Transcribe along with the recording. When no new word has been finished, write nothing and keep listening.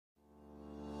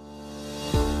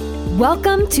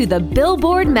Welcome to the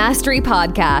Billboard Mastery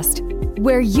Podcast,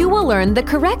 where you will learn the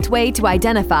correct way to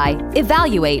identify,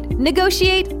 evaluate,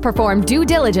 negotiate, perform due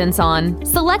diligence on,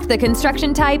 select the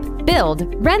construction type,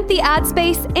 build, rent the ad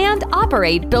space, and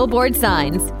operate billboard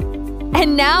signs.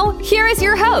 And now, here is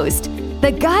your host,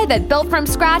 the guy that built from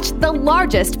scratch the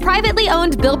largest privately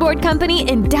owned billboard company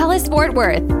in Dallas-Fort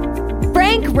Worth,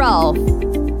 Frank Rolfe.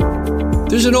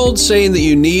 There's an old saying that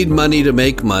you need money to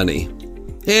make money.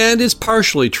 And it's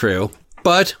partially true,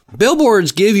 but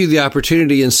billboards give you the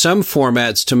opportunity in some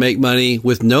formats to make money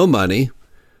with no money,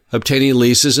 obtaining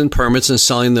leases and permits and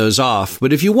selling those off.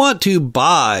 But if you want to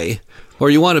buy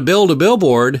or you want to build a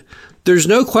billboard, there's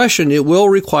no question it will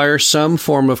require some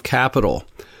form of capital.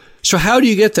 So how do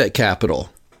you get that capital?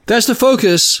 That's the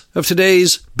focus of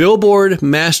today's Billboard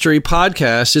Mastery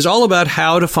podcast, is all about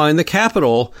how to find the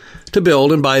capital to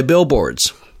build and buy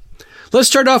billboards. Let's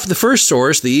start off with the first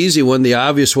source, the easy one, the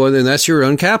obvious one, and that's your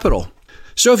own capital.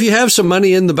 So if you have some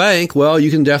money in the bank, well, you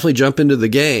can definitely jump into the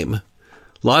game. A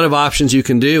lot of options you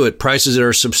can do at prices that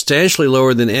are substantially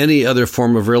lower than any other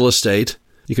form of real estate.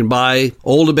 You can buy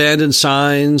old abandoned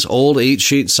signs, old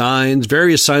 8-sheet signs,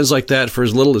 various signs like that for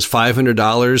as little as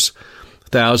 $500,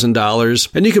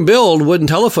 $1,000. And you can build wooden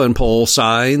telephone pole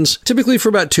signs, typically for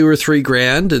about $2,000 or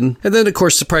 $3,000. And then, of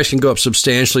course, the price can go up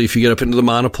substantially if you get up into the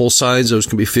monopole signs. Those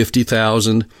can be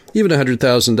 $50,000, even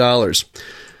 $100,000.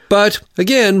 But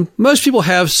again, most people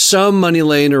have some money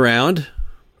laying around,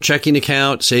 checking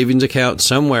account, savings account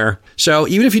somewhere. So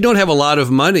even if you don't have a lot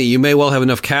of money, you may well have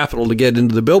enough capital to get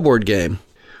into the billboard game.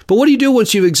 But what do you do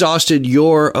once you've exhausted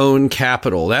your own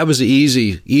capital? That was the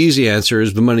easy answer,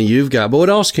 is the money you've got. But what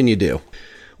else can you do?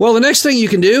 Well, the next thing you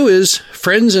can do is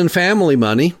friends and family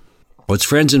money. What's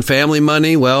friends and family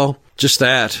money? Well, just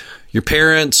that. Your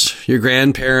parents, your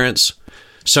grandparents,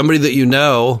 somebody that you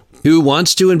know who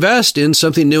wants to invest in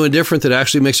something new and different that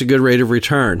actually makes a good rate of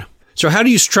return. So how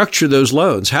do you structure those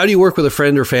loans? How do you work with a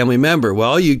friend or family member?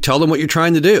 Well, you tell them what you're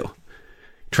trying to do.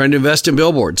 Trying to invest in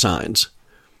billboard signs.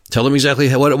 Tell them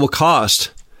exactly what it will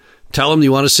cost. Tell them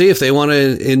you want to see if they want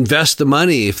to invest the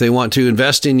money, if they want to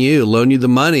invest in you, loan you the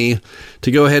money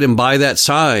to go ahead and buy that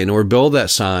sign or build that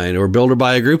sign or build or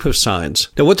buy a group of signs.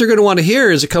 Now, what they're going to want to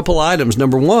hear is a couple items.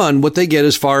 Number one, what they get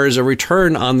as far as a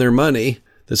return on their money.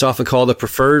 That's often called a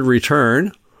preferred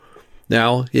return.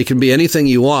 Now, it can be anything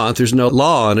you want. There's no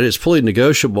law on it. It's fully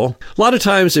negotiable. A lot of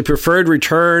times, a preferred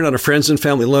return on a friends and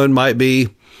family loan might be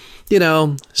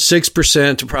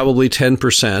 6% to probably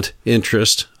 10%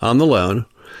 interest on the loan.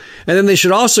 And then they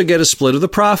should also get a split of the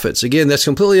profits. Again, that's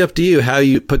completely up to you how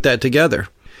you put that together.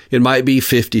 It might be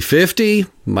 50-50,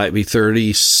 might be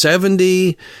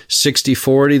 30-70,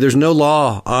 60-40. There's no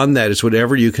law on that. It's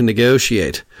whatever you can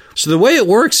negotiate. So the way it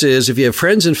works is if you have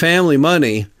friends and family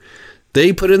money,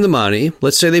 they put in the money.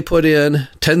 Let's say they put in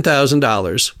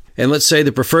 $10,000. And let's say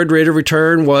the preferred rate of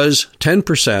return was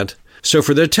 10%. So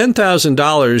for their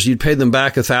 $10,000, you'd pay them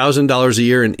back $1,000 a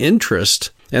year in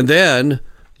interest. And then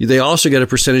they also get a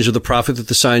percentage of the profit that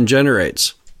the sign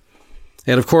generates.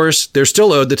 And of course, they're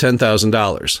still owed the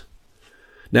 $10,000.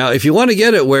 Now, if you want to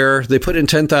get it where they put in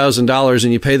 $10,000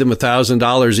 and you pay them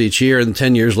 $1,000 each year and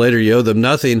 10 years later you owe them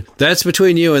nothing, that's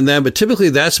between you and them. But typically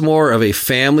that's more of a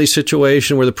family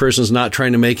situation where the person's not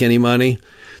trying to make any money.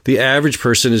 The average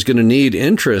person is going to need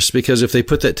interest because if they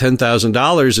put that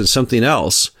 $10,000 in something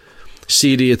else,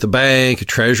 CD at the bank, a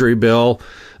treasury bill,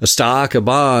 a stock, a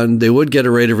bond, they would get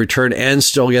a rate of return and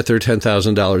still get their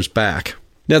 $10,000 back.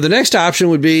 Now, the next option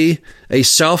would be a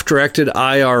self-directed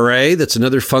IRA. That's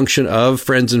another function of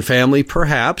friends and family,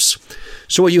 perhaps.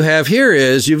 So what you have here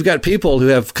is you've got people who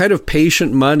have kind of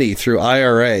patient money through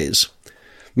IRAs.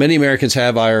 Many Americans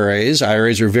have IRAs.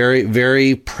 IRAs are very,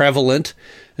 very prevalent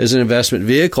as an investment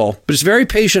vehicle. But it's very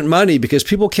patient money because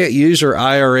people can't use their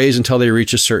IRAs until they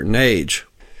reach a certain age.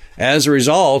 As a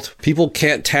result, people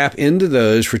can't tap into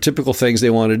those for typical things they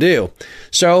want to do.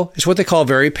 So it's what they call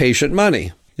very patient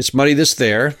money. It's money that's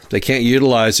there. They can't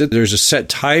utilize it. There's a set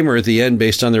timer at the end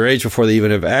based on their age before they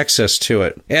even have access to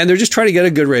it. And they're just trying to get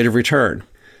a good rate of return.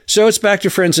 So it's back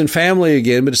to friends and family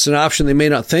again, but it's an option they may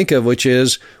not think of, which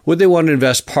is, would they want to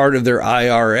invest part of their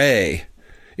IRA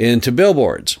into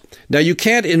billboards? Now, you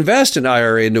can't invest an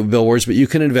IRA into billboards, but you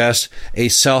can invest a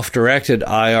self-directed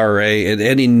IRA in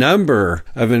any number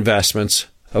of investments,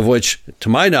 of which, to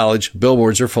my knowledge,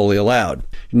 billboards are fully allowed.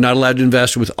 You're not allowed to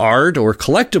invest with art or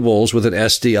collectibles with an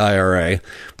SD IRA,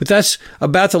 but that's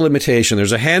about the limitation.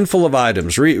 There's a handful of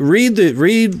items. Read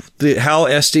how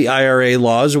SD IRA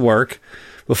laws work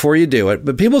before you do it,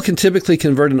 but people can typically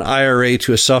convert an IRA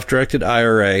to a self-directed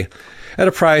IRA at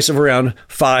a price of around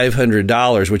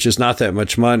 $500, which is not that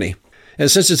much money. And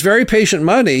since it's very patient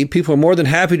money, people are more than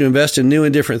happy to invest in new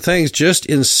and different things just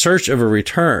in search of a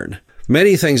return.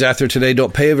 Many things out there today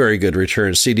don't pay a very good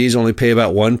return. CDs only pay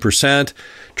about 1%.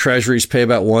 Treasuries pay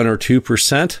about 1 or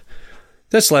 2%.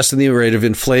 That's less than the rate of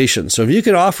inflation. So if you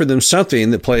can offer them something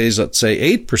that pays, let's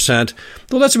say, 8%,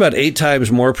 well, that's about 8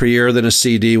 times more per year than a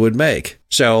CD would make.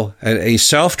 So a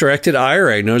self-directed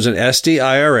IRA, known as an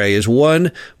SDIRA, is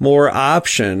one more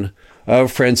option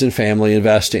of friends and family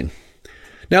investing.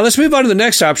 Now let's move on to the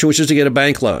next option, which is to get a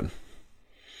bank loan.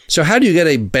 So how do you get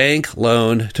a bank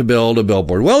loan to build a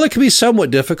billboard? Well, it can be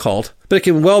somewhat difficult, but it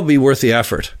can well be worth the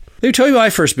effort. Let me tell you my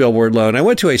first billboard loan. I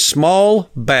went to a small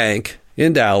bank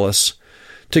in Dallas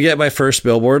to get my first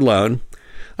billboard loan.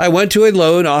 I went to a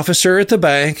loan officer at the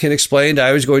bank and explained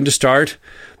I was going to start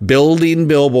building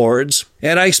billboards.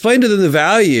 And I explained to them the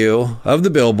value of the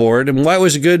billboard and why it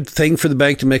was a good thing for the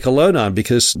bank to make a loan on.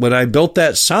 Because when I built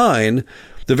that sign,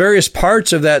 the various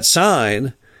parts of that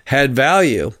sign had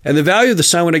value. And the value of the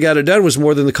sign when I got it done was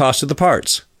more than the cost of the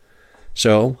parts.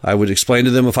 So I would explain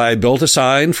to them if I built a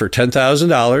sign for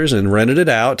 $10,000 and rented it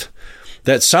out,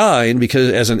 that sign,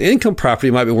 because as an income property,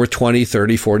 might be worth $20,000,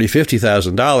 $30,000,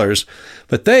 $40,000, $50,000,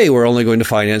 but they were only going to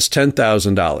finance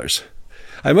 $10,000.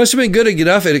 I must have been good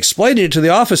enough at explaining it to the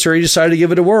officer. He decided to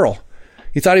give it a whirl.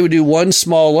 He thought he would do one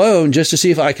small loan just to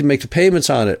see if I could make the payments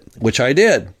on it, which I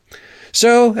did.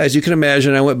 So, as you can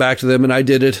imagine, I went back to them and I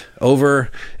did it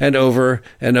over and over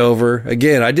and over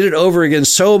again. I did it over again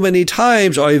so many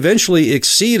times, I eventually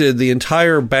exceeded the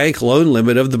entire bank loan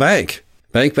limit of the bank.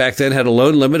 Bank back then had a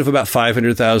loan limit of about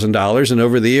 $500,000, and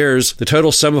over the years, the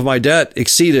total sum of my debt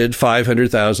exceeded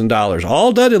 $500,000,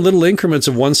 all done in little increments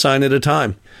of one sign at a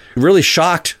time. It really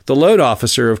shocked the loan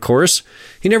officer, of course.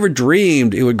 He never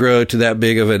dreamed it would grow to that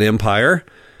big of an empire.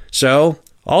 So,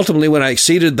 ultimately, when I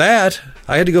exceeded that,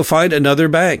 I had to go find another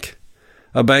bank,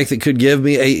 a bank that could give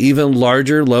me an even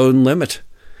larger loan limit.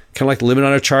 Kind of like the limit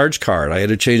on a charge card. I had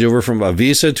to change over from a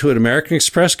Visa to an American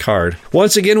Express card.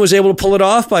 Once again, was able to pull it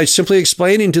off by simply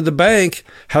explaining to the bank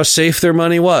how safe their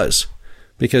money was.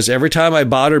 Because every time I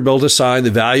bought or built a sign,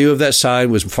 the value of that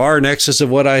sign was far in excess of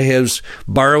what I was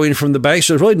borrowing from the bank.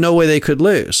 So there's really no way they could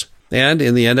lose. And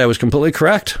in the end, I was completely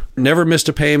correct. Never missed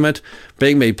a payment.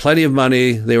 Bank made plenty of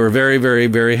money. They were very, very,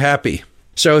 very happy.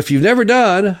 So if you've never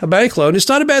done a bank loan, it's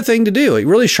not a bad thing to do. It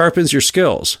really sharpens your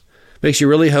skills. Makes you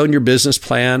really hone your business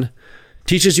plan,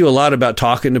 teaches you a lot about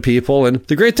talking to people. And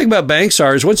the great thing about banks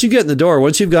is once you get in the door,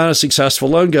 once you've got a successful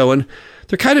loan going,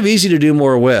 they're kind of easy to do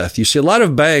more with. You see a lot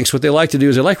of banks, what they like to do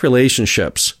is they like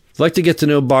relationships. They like to get to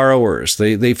know borrowers.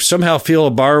 They somehow feel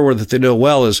a borrower that they know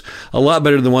well is a lot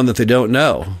better than one that they don't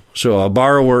know. So a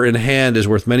borrower in hand is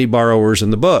worth many borrowers in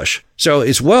the bush. So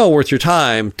it's well worth your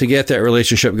time to get that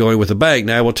relationship going with a bank.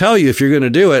 Now, I will tell you, if you're going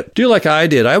to do it, do like I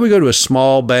did. I would go to a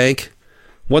small bank,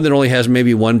 one that only has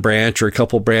maybe one branch or a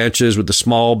couple branches, with a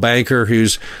small banker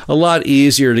who's a lot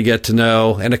easier to get to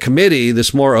know, and a committee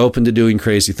that's more open to doing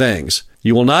crazy things.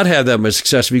 You will not have that much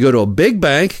success if you go to a big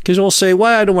bank, because you'll say,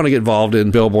 well, I don't want to get involved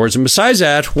in billboards. And besides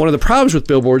that, one of the problems with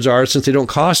billboards are, since they don't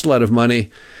cost a lot of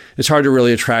money, it's hard to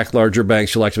really attract larger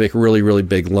banks who like to make really, really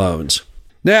big loans.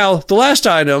 Now, the last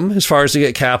item, as far as to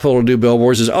get capital to do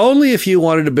billboards, is only if you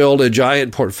wanted to build a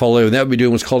giant portfolio, and that would be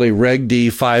doing what's called a Reg D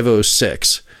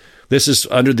 506. This is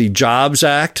under the Jobs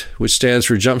Act, which stands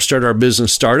for Jumpstart Our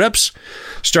Business Startups.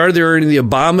 Started there in the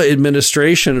Obama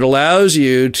administration. It allows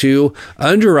you to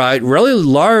underwrite really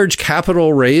large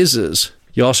capital raises.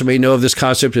 You also may know of this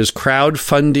concept as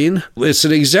crowdfunding. It's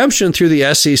an exemption through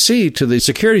the SEC to the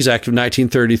Securities Act of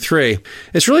 1933.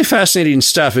 It's really fascinating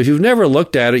stuff. If you've never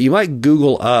looked at it, you might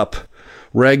Google up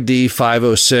Reg D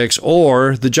 506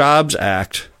 or the Jobs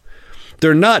Act.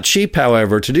 They're not cheap,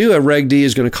 however. To do a Reg D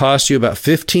is going to cost you about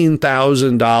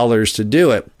 $15,000 to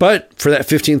do it. But for that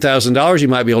 $15,000, you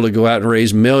might be able to go out and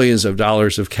raise millions of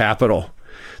dollars of capital.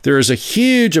 There is a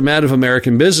huge amount of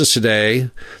American business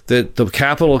today that the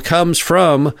capital comes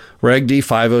from Reg D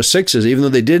 506s, even though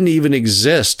they didn't even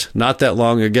exist not that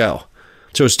long ago.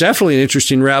 So it's definitely an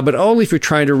interesting route, but only if you're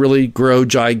trying to really grow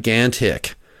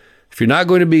gigantic. If you're not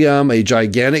going to become a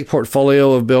gigantic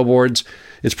portfolio of billboards,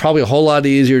 it's probably a whole lot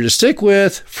easier to stick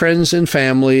with friends and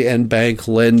family and bank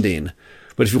lending.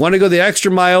 But if you want to go the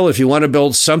extra mile, if you want to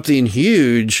build something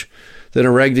huge, then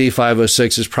a Reg D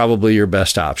 506 is probably your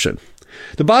best option.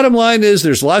 The bottom line is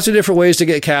there's lots of different ways to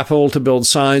get capital to build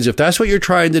signs. If that's what you're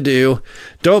trying to do,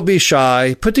 don't be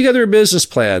shy. Put together a business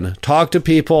plan. Talk to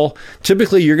people.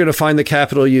 Typically, you're going to find the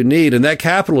capital you need, and that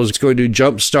capital is going to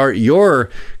jumpstart your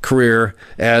career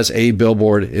as a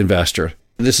billboard investor.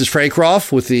 This is Frank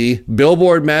Rolfe with the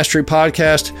Billboard Mastery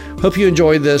Podcast. Hope you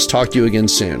enjoyed this. Talk to you again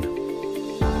soon.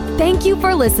 Thank you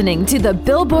for listening to the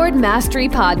Billboard Mastery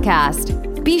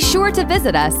Podcast. Be sure to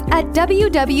visit us at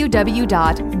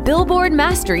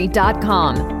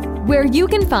www.billboardmastery.com, where you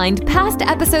can find past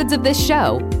episodes of this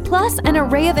show, plus an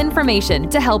array of information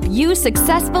to help you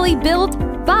successfully build,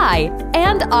 buy,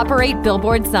 and operate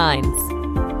billboard signs.